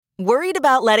Worried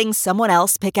about letting someone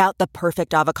else pick out the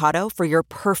perfect avocado for your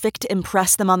perfect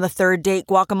impress them on the third date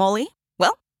guacamole?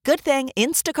 Well, good thing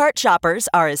Instacart shoppers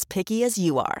are as picky as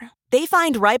you are. They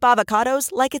find ripe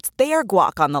avocados like it's their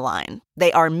guac on the line.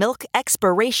 They are milk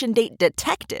expiration date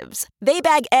detectives. They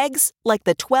bag eggs like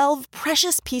the 12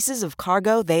 precious pieces of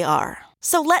cargo they are.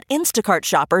 So let Instacart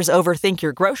shoppers overthink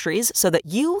your groceries so that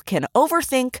you can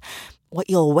overthink what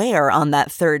you'll wear on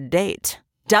that third date.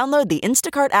 Download the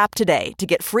Instacart app today to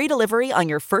get free delivery on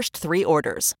your first 3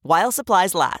 orders, while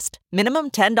supplies last.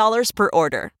 Minimum $10 per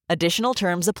order. Additional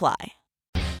terms apply.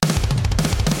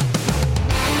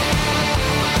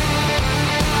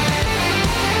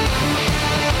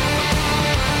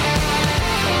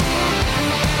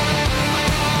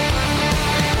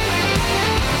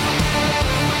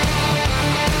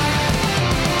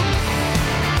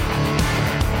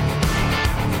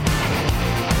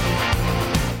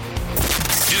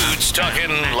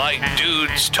 Talking like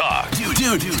dudes talk. Dude,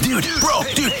 bro.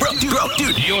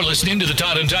 You're listening to the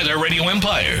Todd and Tyler Radio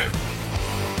Empire.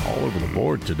 All over the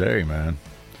board today, man.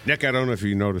 Nick, I don't know if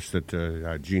you noticed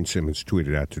that Gene Simmons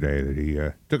tweeted out today that he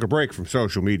took a break from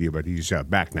social media, but he's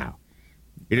back now.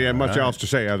 He didn't have much else to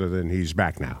say other than he's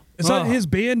back now. So his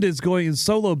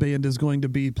solo band is going to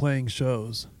be playing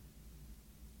shows.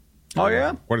 Oh,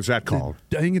 yeah? What is that called?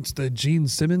 I think it's the Gene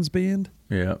Simmons Band.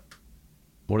 Yeah.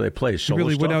 What do they play? He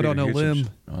really went out on a limb.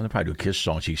 They probably do Kiss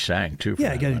songs he sang, too.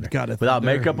 Yeah, got it. Without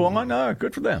makeup on? No,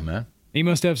 good for them, man. He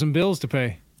must have some bills to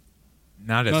pay.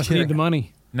 Must need the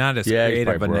money. Not as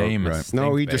creative a name. Right.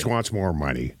 No, he just wants more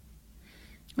money.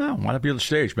 No, why not be on the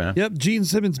stage, man? Yep, Gene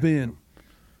Simmons Band.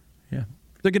 Yeah.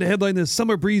 They're going to headline the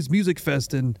Summer Breeze Music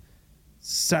Fest in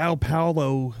Sao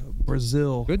Paulo,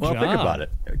 Brazil. Good job. Think about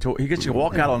it. He gets to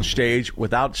walk out on stage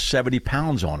without 70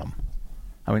 pounds on him.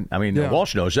 I mean, yeah.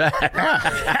 Walsh knows that.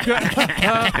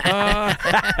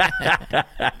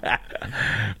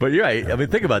 But you're right. I mean,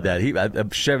 think about that. He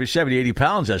 70, 80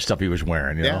 pounds, that stuff he was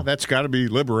wearing. You know? That's got to be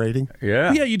liberating.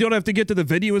 Yeah. Yeah, you don't have to get to the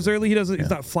venue as early. He's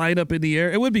not flying up in the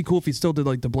air. It would be cool if he still did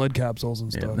like the blood capsules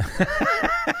and stuff.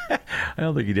 Yeah. I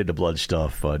don't think he did the blood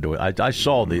stuff. I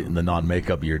saw the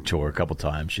non-makeup year tour a couple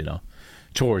times,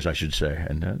 tours, I should say,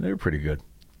 and they were pretty good.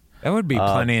 That would be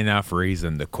plenty enough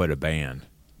reason to quit a band.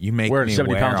 You make wearing me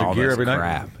 70 wear pounds all of gear this every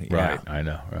crap. night. Yeah. Right, I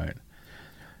know, right.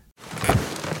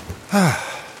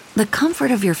 The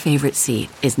comfort of your favorite seat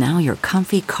is now your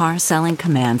comfy car selling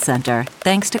command center,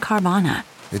 thanks to Carvana.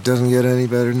 It doesn't get any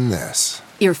better than this.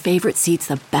 Your favorite seat's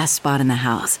the best spot in the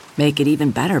house. Make it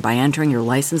even better by entering your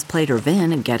license plate or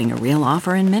VIN and getting a real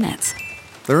offer in minutes.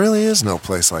 There really is no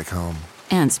place like home.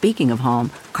 And speaking of home,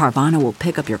 Carvana will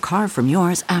pick up your car from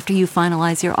yours after you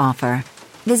finalize your offer.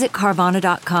 Visit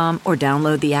Carvana.com or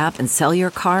download the app and sell your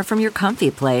car from your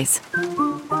comfy place.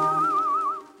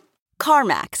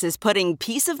 CarMax is putting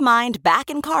peace of mind back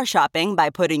in car shopping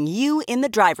by putting you in the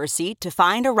driver's seat to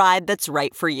find a ride that's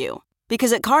right for you.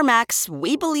 Because at CarMax,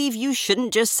 we believe you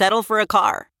shouldn't just settle for a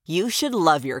car. You should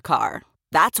love your car.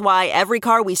 That's why every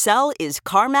car we sell is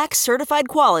CarMax certified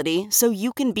quality, so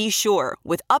you can be sure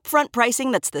with upfront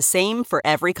pricing that's the same for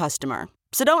every customer.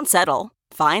 So don't settle.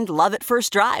 Find love at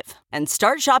first drive and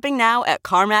start shopping now at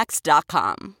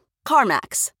CarMax.com.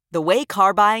 CarMax, the way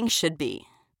car buying should be.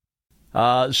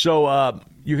 So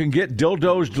you can get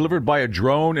dildos delivered by a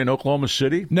drone in Oklahoma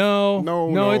City? No,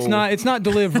 it's not. It's not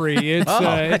delivery. It's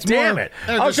it's damn more, it!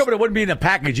 I was hoping it wouldn't be in a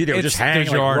package either. It would just hang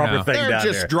like a rubber thing They're down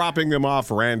just there. dropping them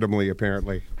off randomly,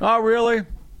 apparently. Oh, really?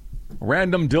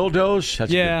 Random Dildos? That's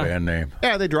a good band name.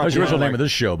 Yeah, they drop. That's the original name of this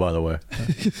show, by the way.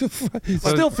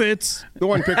 Still fits. The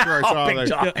one picture I saw, big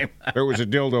time. there was a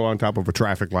dildo on top of a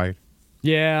traffic light.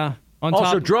 Yeah. On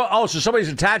Also, top. so somebody's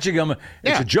attaching them.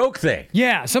 It's a joke thing.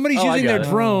 Yeah, somebody's using their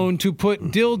drone to put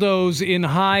dildos in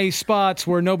high spots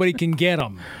where nobody can get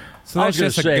them. So that's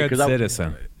just a good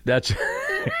citizen. That's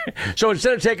so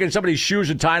instead of taking somebody's shoes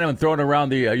and tying them and throwing them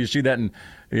around the, you see that in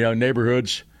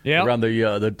neighborhoods around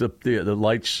the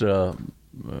lights,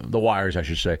 the wires, I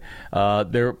should say.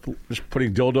 They're just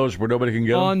putting dildos where nobody can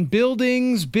get them on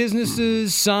buildings,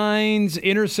 businesses, signs,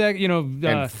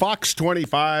 and Fox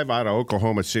 25 out of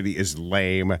Oklahoma City is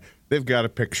lame. They've got a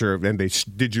picture of, and they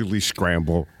digitally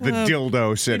scramble the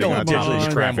dildo sitting on top of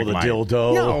the traffic light.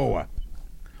 Dildo. No.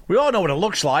 We all know what it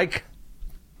looks like.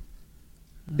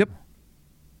 Yep.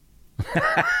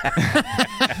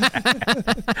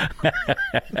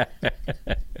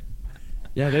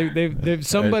 Yeah, they've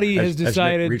somebody has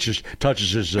decided. As Nick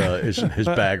touches his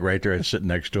bag right there and sitting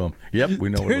next to him. Yep, we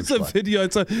know what it looks like. There's a video.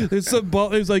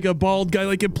 There's like a bald guy,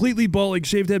 like completely bald, like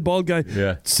shaved head bald guy,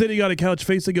 sitting on a couch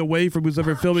facing away from who's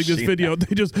ever filming this video.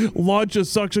 They just launch a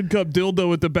suction cup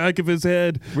dildo at the back of his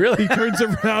head. Really? He turns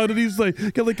around and he's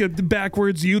like got like a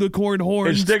backwards unicorn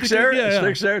horn. It sticks there. Yeah. It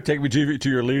sticks there. Take me to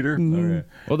your leader. Okay.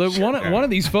 Well, one of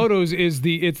these photos is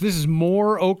this is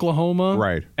Moore, Oklahoma,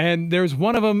 right? And there's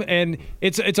one of them, and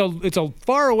it's a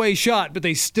far away shot, but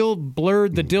they still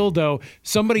blurred the dildo.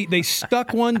 They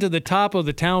stuck one to the top of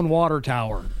the town water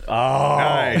tower. Oh,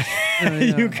 nice.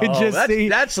 You could just see.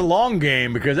 That's a long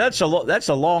game because that's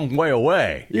a long way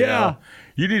away. Yeah.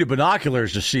 You need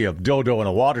binoculars to see a dildo in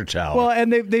a water tower. Well,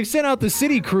 and they've sent out the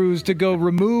city crews to go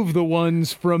remove the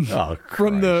ones from the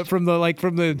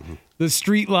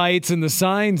street lights and the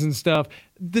signs and stuff.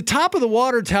 The top of the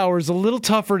water tower is a little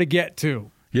tougher to get to.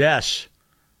 Yes.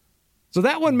 So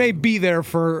that one may be there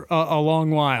for a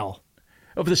long while.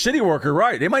 Oh, for the city worker,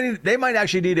 right? They might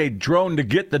actually need a drone to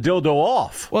get the dildo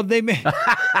off. Well, they may.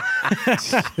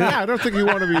 I don't think you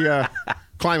want to be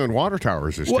climbing water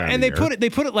towers this time. And they put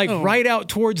it like right out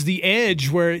towards the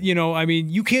edge where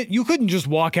you couldn't just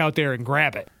walk out there and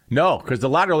grab it. No, because the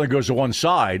ladder only goes to one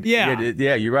side.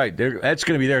 Yeah, you're right. That's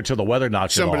going to be there until the weather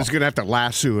knocks it off. Somebody's going to have to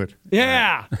lasso it.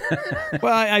 Yeah.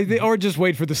 Well, or just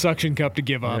wait for the suction cup to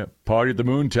give up. Yeah, party at the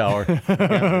moon tower.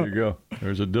 There you go.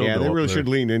 There's a dildo. Yeah, they really should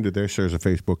lean into this. There's a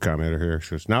Facebook commenter here who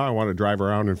says, now I want to drive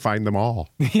around and find them all.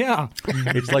 Yeah.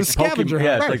 It's like scavenger hunt.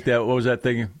 Yeah, it's like that. What was that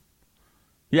thing?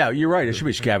 Yeah, you're right. It should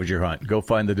be scavenger hunt. Go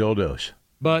find the dildos.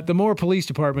 But the Moore Police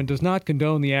Department does not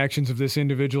condone the actions of this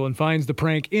individual and finds the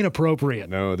prank inappropriate.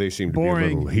 No, they seem to be a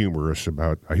little humorless.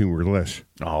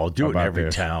 Oh, do it in every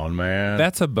town, man.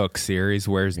 That's a book series.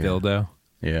 Where's Dildo?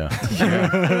 Yeah.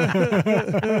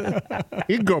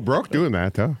 You can go broke doing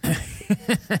that, though.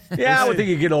 Yeah, I would think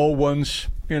you get old ones,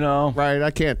 Right,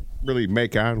 I can't really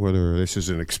make out whether this is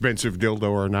an expensive dildo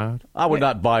or not. I would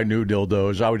not buy new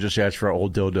dildos. I would just ask for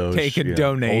old dildos. Taking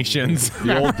donations.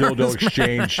 The old dildo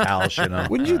exchange house,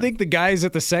 Wouldn't you think the guys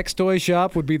at the sex toy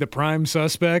shop would be the prime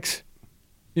suspects?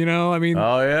 Oh,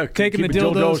 yeah. Taking the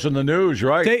dildos in the news,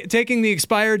 right? Taking the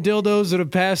expired dildos that have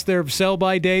passed their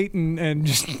sell-by date and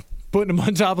just putting them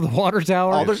on top of the water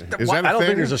tower. I don't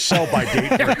think there's a sell-by date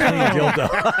for a clean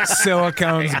dildo.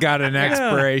 Silicone's got an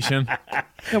expiration.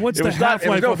 Yeah, what's the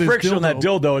half-life of this friction dildo? on that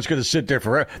dildo. It's going to sit there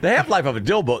forever. The half-life of a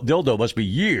dildo must be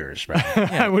years, right?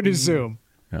 I would assume.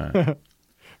 But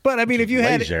if you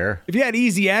had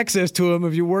easy access to them,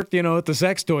 if you worked, at the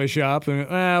sex toy shop,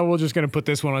 we're just going to put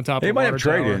this one on top of the water tower.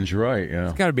 They might have trade-ins, right? Yeah.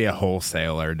 It's got to be a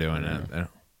wholesaler doing it.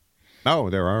 Oh,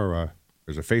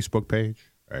 there's a Facebook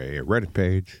page, a Reddit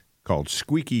page called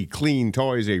Squeaky Clean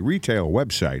Toys, a retail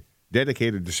website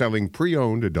dedicated to selling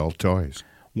pre-owned adult toys.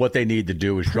 What they need to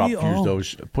do is use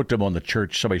those, put them on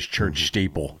somebody's church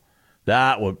steeple.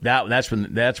 That's when they'll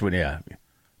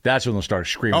start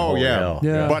screaming. Oh, hell.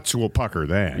 Yeah. Butts will pucker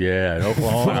then. Yeah, in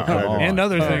Oklahoma. And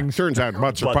other things. Turns out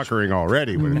butts are puckering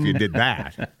already, but if you did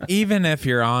that. Even if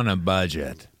you're on a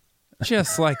budget,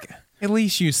 just at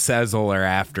least use Sezzle or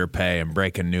Afterpay and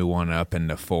break a new one up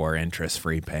into 4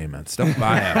 interest-free payments. Don't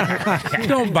buy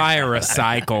a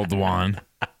recycled one.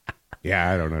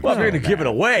 Yeah, I don't know. Well, if you're going to give it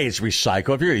away, it's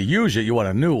recycled. If you're going to use it, you want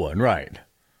a new one, right?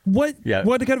 What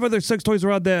kind of other sex toys are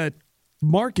on that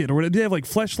market? Or do they have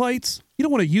fleshlights? You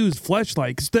don't want to use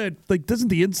fleshlights. Doesn't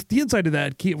the inside of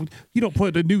that you don't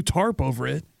put a new tarp over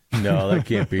it? No, that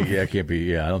can't be. Yeah, it can't be.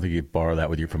 Yeah, I don't think you borrow that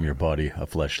with you from your buddy, a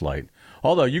fleshlight.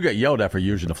 Although you got yelled at for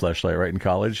using a fleshlight, right, in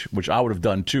college, which I would have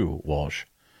done too, Walsh.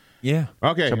 Yeah.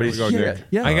 Okay. Here we go, Dick.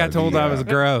 Yeah. I got told I was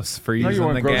gross for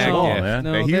using the gag. Man.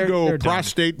 The Hugo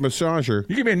prostate massager.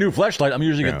 You give me a new fleshlight, I'm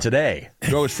using it today.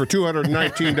 Goes for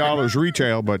 $219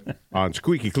 retail, but on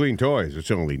Squeaky Clean Toys,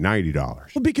 it's only $90.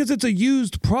 Well, because it's a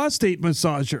used prostate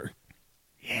massager.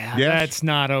 Yeah, that's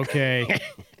not okay.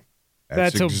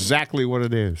 That's exactly what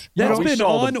it is. That's been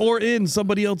on or in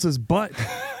somebody else's butt.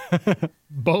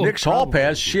 Both. Nick's Hall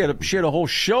Pass, she had a whole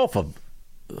shelf of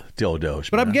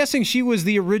dildos. But I'm guessing she was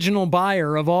the original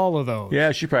buyer of all of those.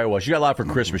 Yeah, she probably was. She got a lot for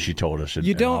Christmas, she told us.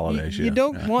 You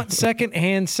don't want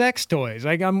secondhand sex toys.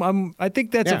 I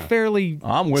think that's a fairly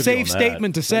safe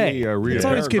statement to say. It's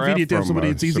always convenient to have somebody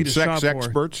it's easy to shop for. Sex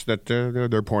experts that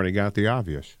they're pointing out the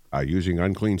obvious. Using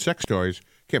unclean sex toys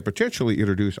can potentially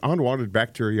introduce unwanted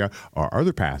bacteria or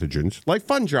other pathogens like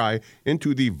fungi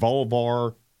into the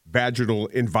vulvar vaginal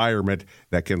environment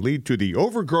that can lead to the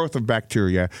overgrowth of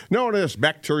bacteria known as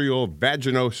bacterial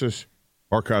vaginosis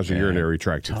or cause a urinary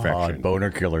tract infection.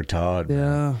 Boner killer Todd.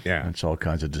 Yeah. Yeah. That's all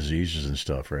kinds of diseases and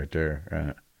stuff right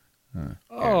there.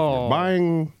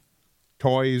 Buying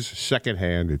toys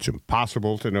secondhand, it's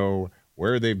impossible to know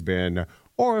where they've been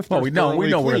or if they're we know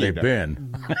where they've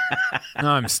cleaned. been. No,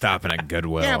 I'm stopping at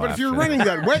Goodwill. Yeah, but if you're after running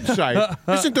that website,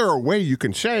 isn't there a way you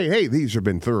can say, hey, these have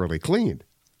been thoroughly cleaned?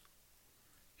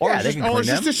 Or is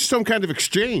this just some kind of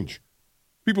exchange?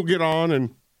 People get on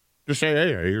and just say,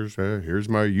 hey, here's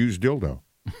my used dildo.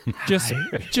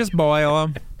 Just boil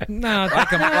them. No,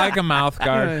 like a mouth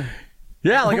guard.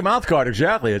 Yeah, like a mouth guard,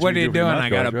 exactly. That's What are you do for doing? mouth I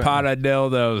got guards, a right? pot of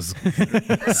dildos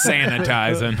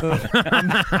sanitizing.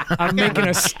 I'm making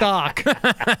a stock.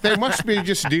 They must be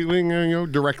just dealing,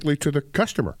 directly to the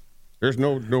customer. There's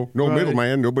no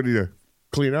middleman, nobody to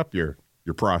clean up your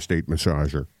prostate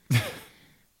massager.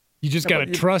 You just got to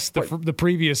trust the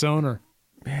previous owner.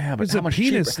 Yeah, but It's a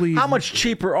penis sleeve. how much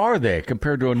cheaper are they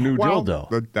compared to a new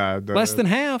dildo? Less than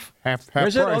half. Half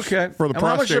Is it? price Okay. for the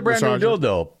How much is a prostate brand new massager.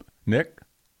 dildo, Nick?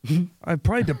 It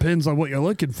probably depends on what you're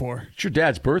looking for. It's your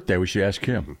dad's birthday. We should ask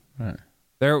him. Right.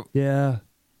 There, Yeah.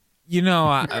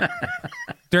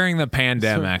 during the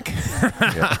pandemic,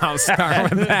 I'll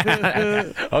start with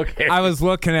that. Okay. I was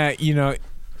looking at,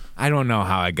 I don't know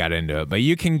how I got into it, but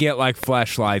you can get like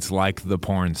fleshlights like the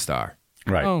porn star.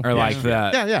 Right. Oh. Or like the,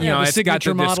 Yeah. you Yeah, know, the it's got the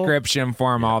signature model. description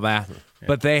for them, all that.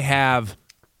 But they have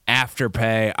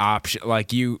afterpay option.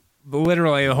 Like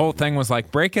literally the whole thing was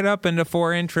like, break it up into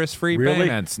 4 interest-free Really?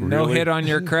 payments. No Really? hit on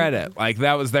your credit. Like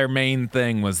that was their main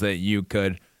thing, was that you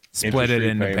could split it Interest-free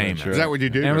into payments, payments. right. Is that what you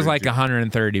do? And it was Or like did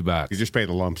 $130. you just pay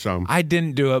the lump sum. I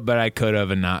didn't do it, but I could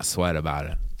have and not sweat about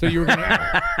it. So you were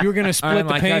gonna split I'm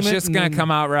the like, payment. that's just and going then- to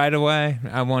come out right away.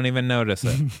 I won't even notice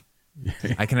it.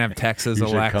 I can have Texas You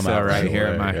should come Alexa out right here.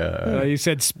 away, In my, yeah. You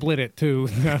said split it too.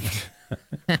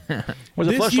 Was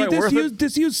the fleshlight worth it?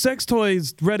 Disused sex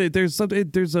toys Reddit.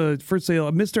 There's a for sale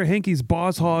a Mr. Hanky's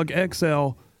Boss Hog XL.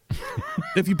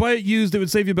 If you buy it used, it would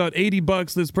save you about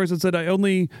 $80. This person said, I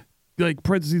only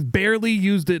parentheses barely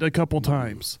used it a couple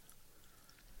times.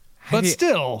 But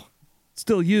still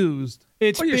used.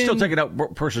 it's Well, you're been, still taking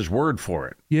out person's word for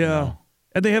it. Yeah. You know?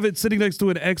 And they have it sitting next to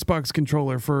an Xbox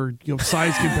controller for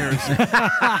size comparison.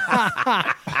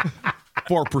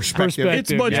 For perspective.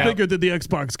 It's much Yeah. bigger than the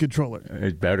Xbox controller.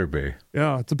 It better be.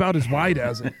 Yeah, it's about as wide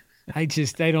as it. I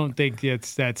don't think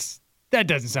that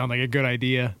doesn't sound like a good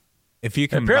idea. if you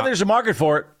can Apparently, there's a market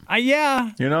for it. Yeah.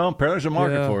 Apparently there's a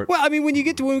market for it. Well, I mean, when we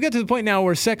get to the point now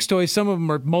where sex toys, some of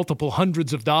them are multiple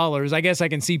hundreds of dollars. I guess I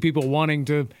can see people wanting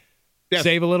to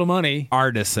save a little money.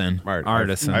 artisan. Right.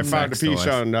 Artisan. I found a sex piece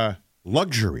toys. on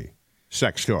luxury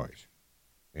sex toys.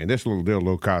 And this little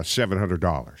dildo costs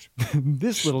 $700.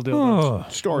 This little dildo.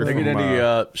 Story They from get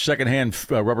any secondhand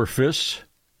rubber fists?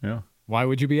 Yeah. Why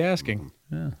would you be asking?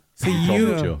 See, told me you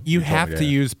to. have You told to me,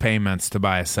 use payments to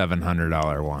buy a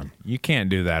 $700 one. You can't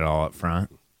do that all up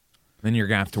front. Then you're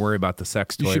going to have to worry about the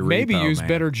sex toy You should maybe repo, use man.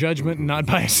 better judgment and not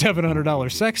buy a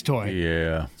 $700 sex toy.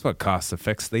 Yeah. That's what costs to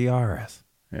fix the Yaris.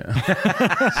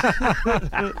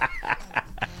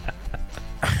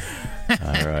 All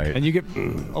right. And you get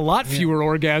a lot fewer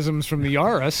orgasms from the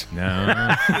Yaris. No.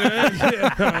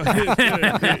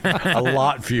 A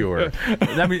lot fewer.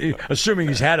 I mean, assuming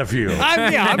he's had a few.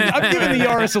 I'm giving the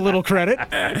Yaris a little credit.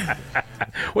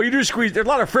 Well, you do squeeze. There's a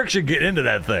lot of friction getting into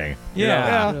that thing. You know?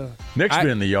 Yeah. Nick's been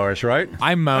in the Yaris, right?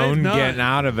 I moaned not. getting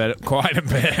out of it quite a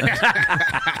bit.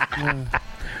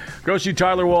 Go see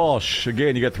Tyler Walsh.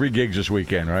 Again, you got 3 gigs this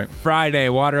weekend, right? Friday,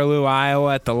 Waterloo,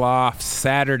 Iowa at the Loft.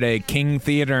 Saturday, King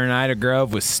Theater in Ida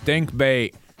Grove with Stink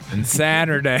Bait. And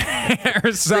Saturday,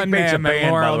 or Sunday Bait's a at band, by the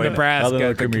Memorial, way, Nebraska other than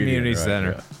at the comedian, Community right,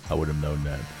 Center. yeah. I would have known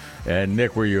that. And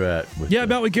Nick, where you at? Yeah,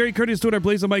 I'm out with Gary Curtis doing our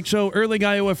Blaze and Mike show. Erling,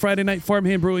 Iowa, Friday night,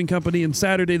 Farmhand Brewing Company, and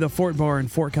Saturday, the Fort Bar in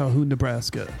Fort Calhoun,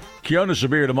 Nebraska. Keona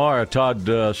Sabir tomorrow.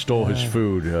 Todd stole his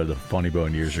food, the Funny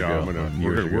Bone, years ago.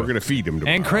 We're going to feed him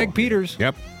tomorrow. And Craig Peters.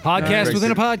 Yep. Podcast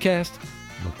within a podcast.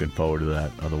 Looking forward to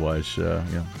that. Otherwise,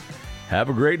 have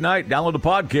a great night. Download the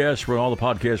podcast. We're on all the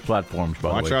podcast platforms, by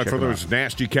the way. Watch out Check for them those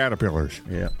nasty caterpillars.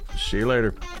 Yeah. See you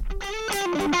later.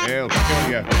 They'll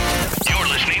kill ya. You're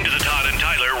listening to the